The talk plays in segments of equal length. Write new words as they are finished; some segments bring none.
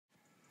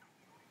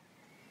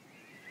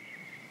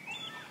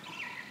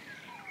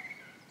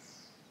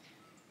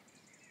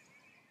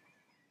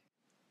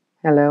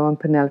Hello, I'm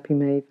Penelope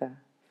Mavor,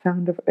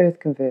 founder of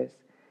Earthconverse,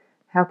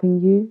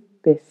 helping you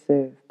best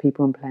serve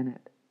people and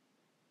planet.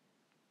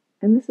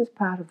 And this is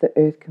part of the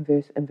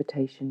Earthconverse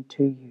invitation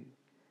to you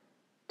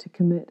to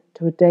commit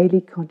to a daily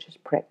conscious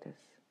practice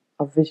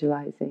of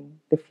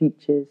visualizing the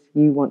futures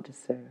you want to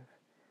serve.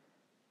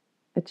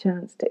 A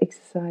chance to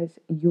exercise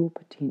your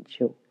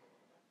potential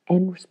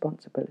and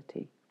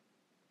responsibility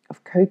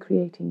of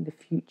co-creating the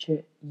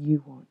future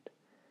you want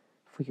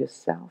for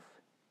yourself,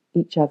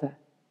 each other,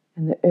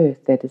 and the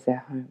earth that is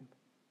our home.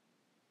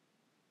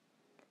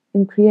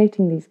 In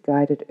creating these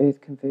guided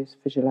Earthconverse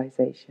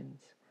visualizations,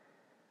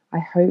 I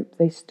hope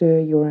they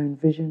stir your own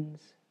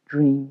visions,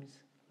 dreams,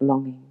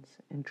 longings,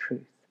 and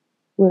truth.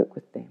 Work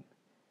with them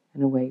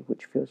in a way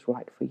which feels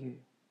right for you.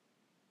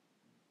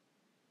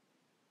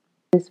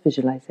 This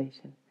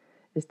visualization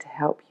is to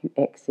help you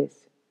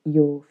access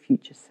your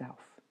future self.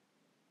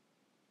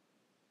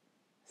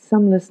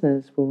 Some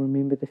listeners will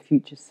remember the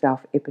Future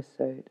Self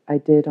episode I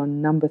did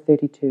on number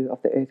 32 of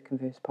the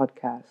Earthconverse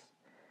podcast,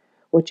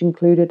 which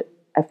included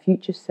a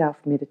future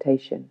self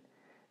meditation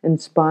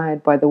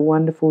inspired by the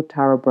wonderful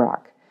Tara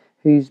Brach,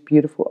 whose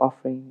beautiful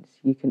offerings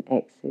you can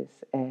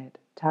access at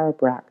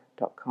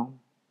tarabrach.com.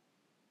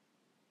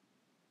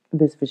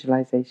 This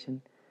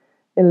visualization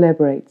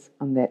elaborates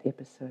on that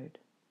episode.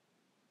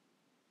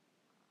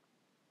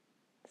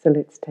 So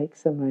let's take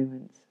some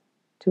moments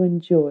to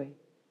enjoy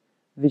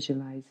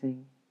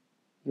visualizing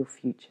your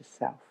future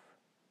self.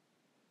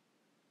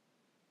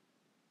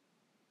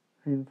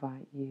 I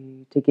invite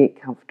you to get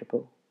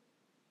comfortable,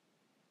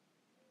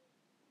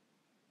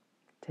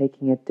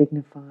 taking a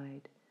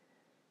dignified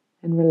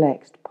and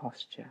relaxed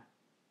posture.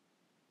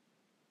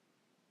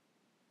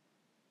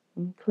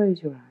 And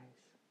close your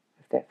eyes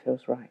if that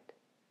feels right.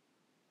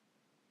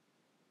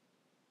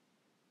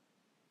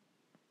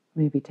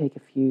 Maybe take a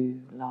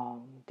few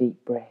long,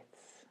 deep breaths.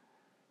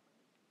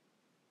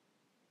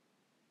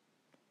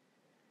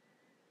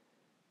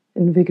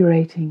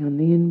 Invigorating on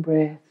the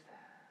in-breath,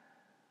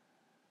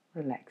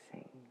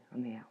 relaxing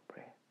on the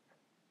out-breath.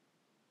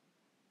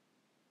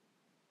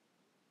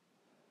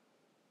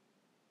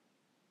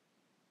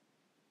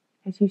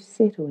 As you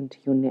settle into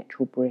your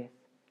natural breath,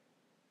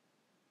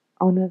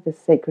 honor the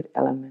sacred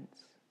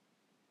elements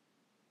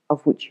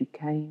of which you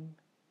came,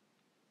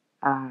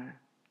 are,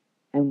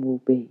 and will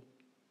be.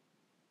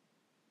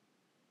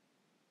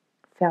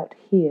 Felt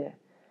here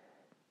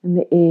in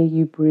the air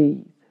you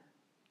breathe,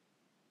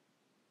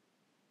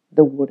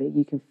 the water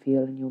you can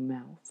feel in your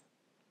mouth,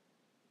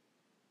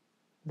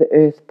 the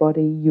earth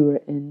body you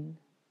are in,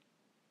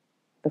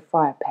 the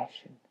fire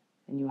passion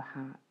in your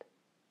heart.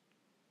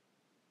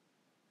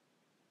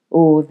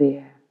 All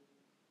there,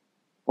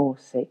 all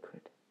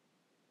sacred.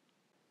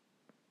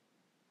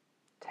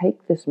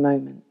 Take this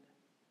moment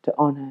to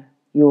honor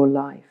your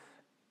life.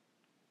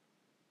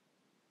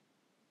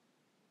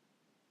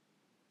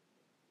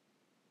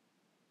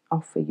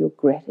 Offer your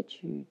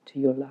gratitude to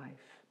your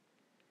life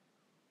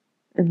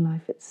and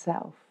life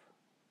itself.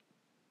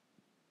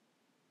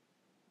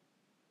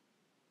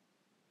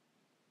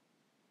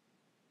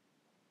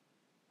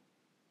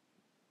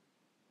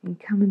 And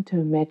come into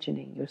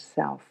imagining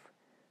yourself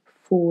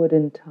forward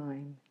in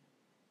time,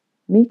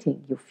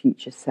 meeting your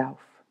future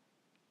self.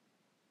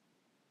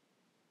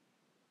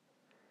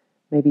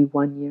 Maybe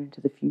 1 year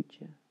into the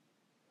future,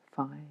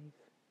 5,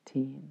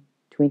 10,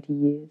 20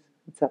 years,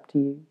 it's up to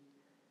you.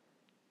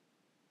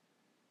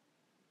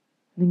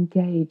 And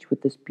engage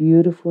with this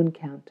beautiful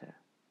encounter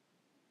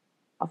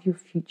of your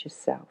future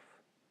self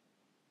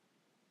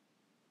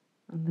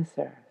on this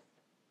earth.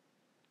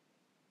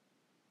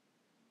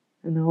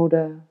 An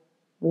older,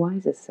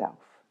 wiser self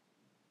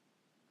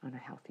on a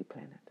healthy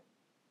planet.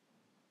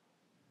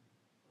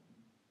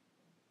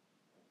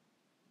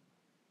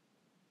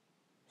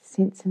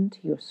 Sense into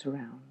your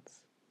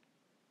surrounds.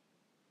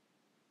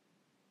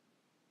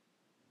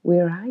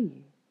 Where are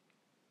you?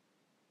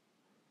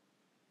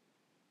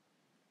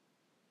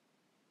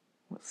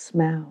 What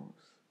smells,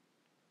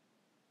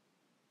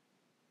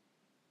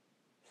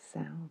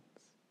 sounds,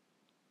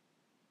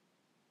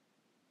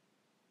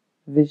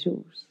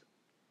 visuals,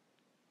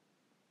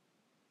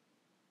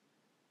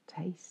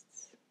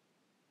 tastes,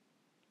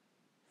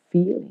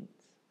 feelings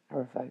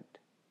are evoked?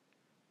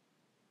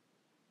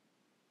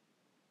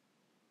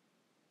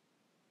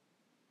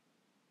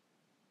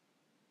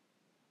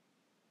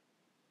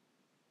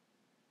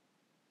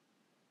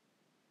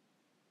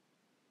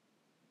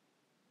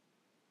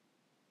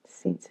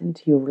 Sense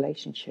into your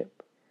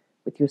relationship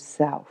with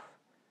yourself,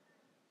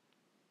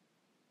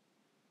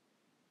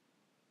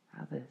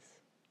 others,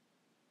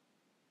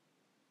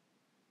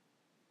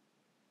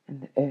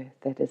 and the earth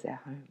that is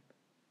our home.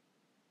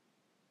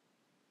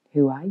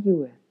 Who are you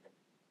with?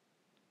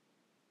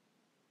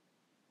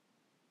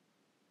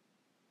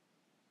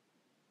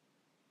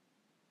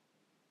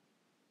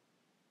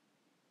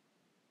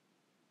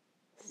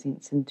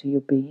 Sense into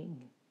your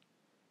being.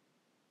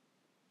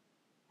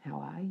 How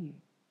are you?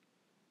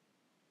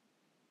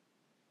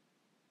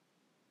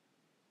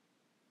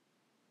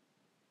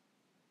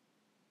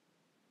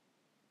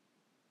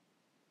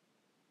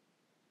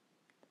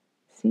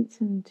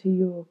 Sense into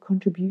your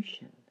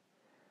contribution.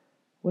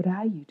 What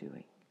are you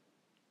doing?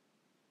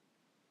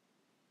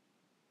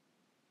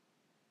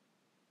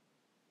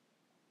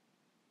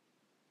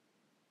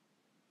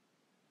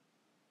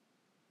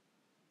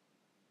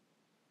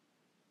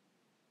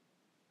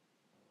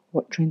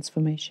 What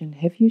transformation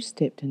have you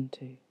stepped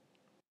into?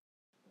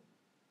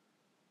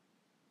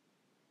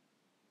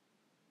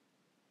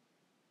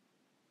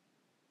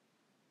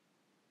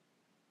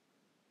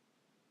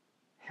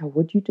 How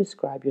would you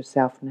describe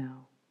yourself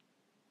now?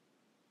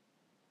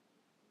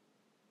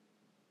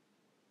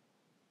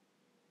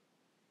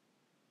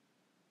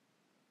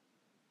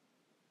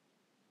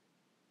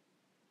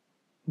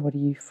 What are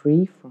you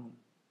free from?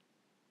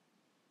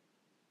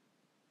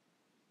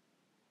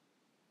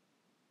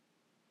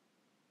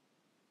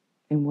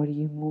 And what are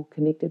you more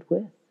connected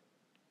with?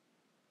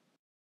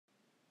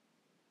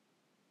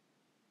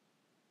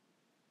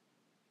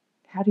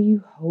 How do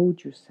you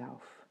hold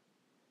yourself?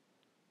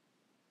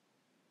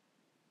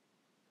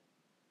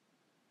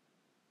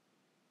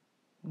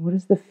 What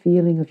is the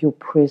feeling of your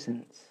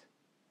presence?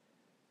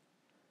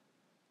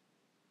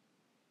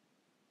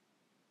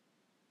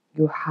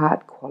 Your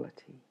heart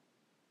quality?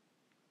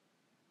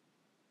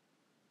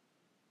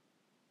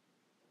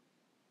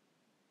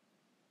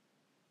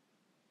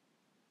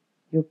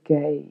 Your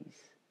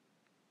gaze?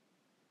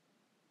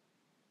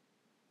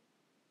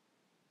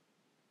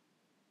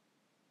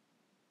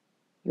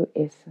 Your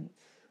essence?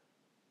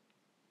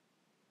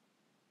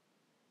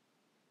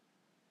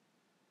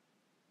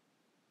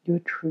 Your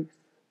truth?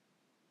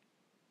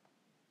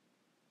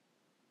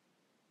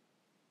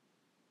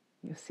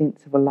 Your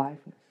sense of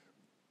aliveness?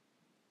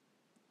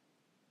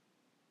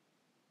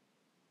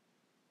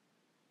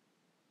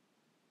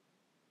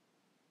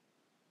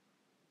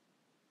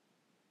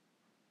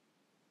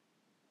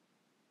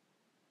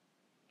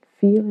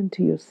 Feel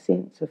into your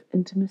sense of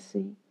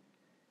intimacy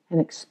and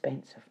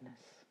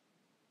expansiveness.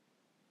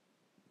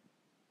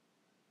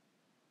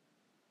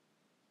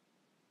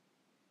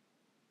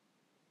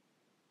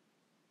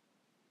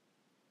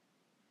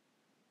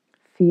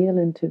 Feel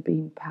into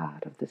being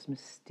part of this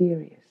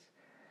mysterious,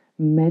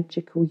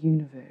 magical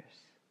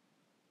universe.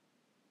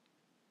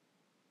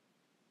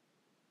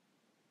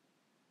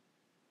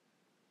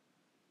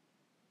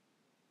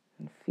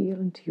 And feel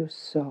into your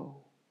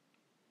soul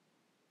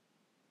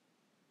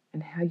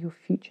and how your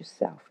future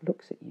self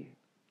looks at you.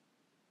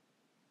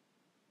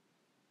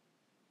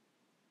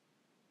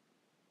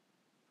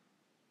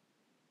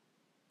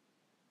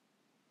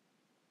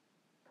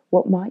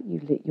 What might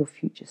you let your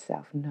future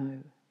self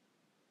know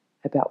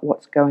about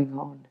what's going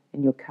on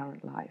in your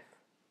current life?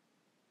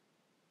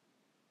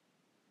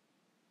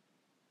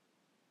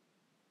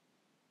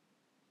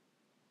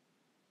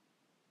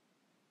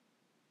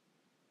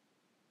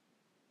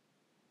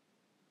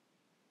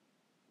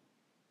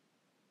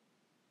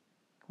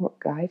 What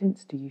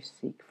guidance do you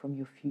seek from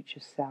your future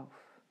self?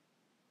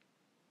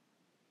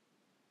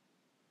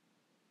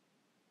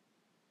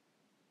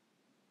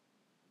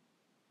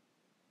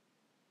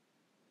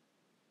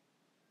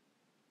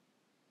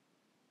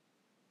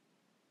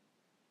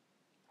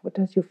 What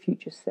does your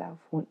future self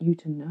want you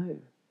to know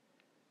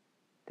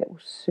that will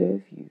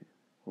serve you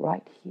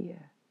right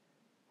here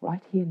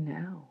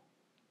now,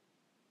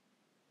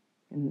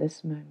 in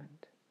this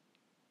moment?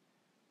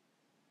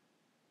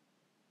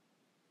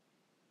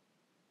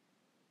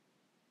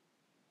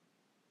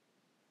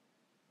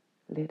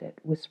 Let it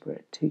whisper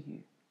it to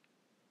you.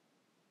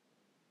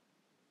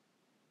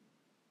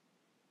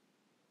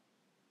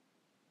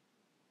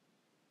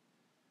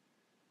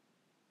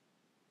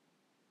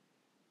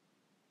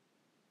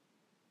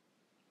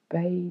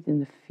 Bathe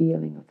in the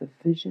feeling of the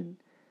vision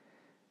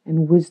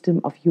and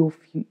wisdom of your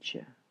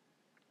future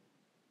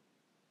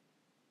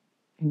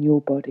in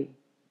your body.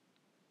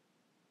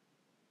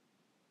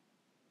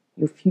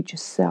 Your future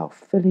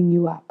self filling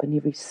you up in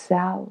every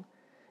cell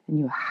in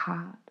your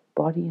heart,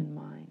 body, and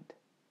mind.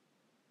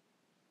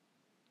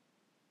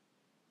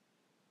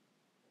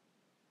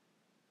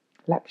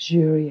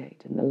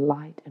 Luxuriate in the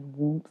light and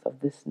warmth of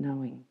this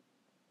knowing.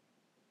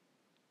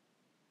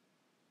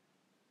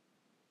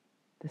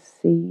 The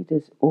seed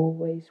is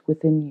always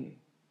within you,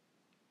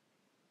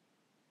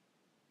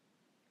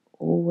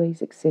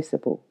 always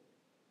accessible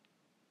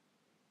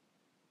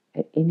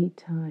at any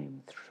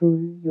time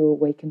through your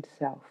awakened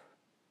self.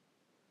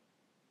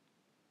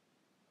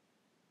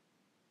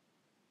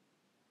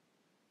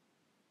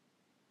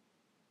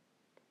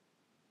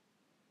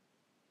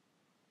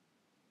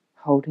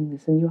 Holding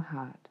this in your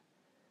heart,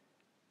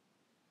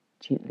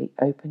 gently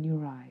open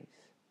your eyes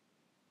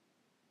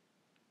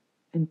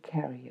and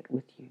carry it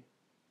with you.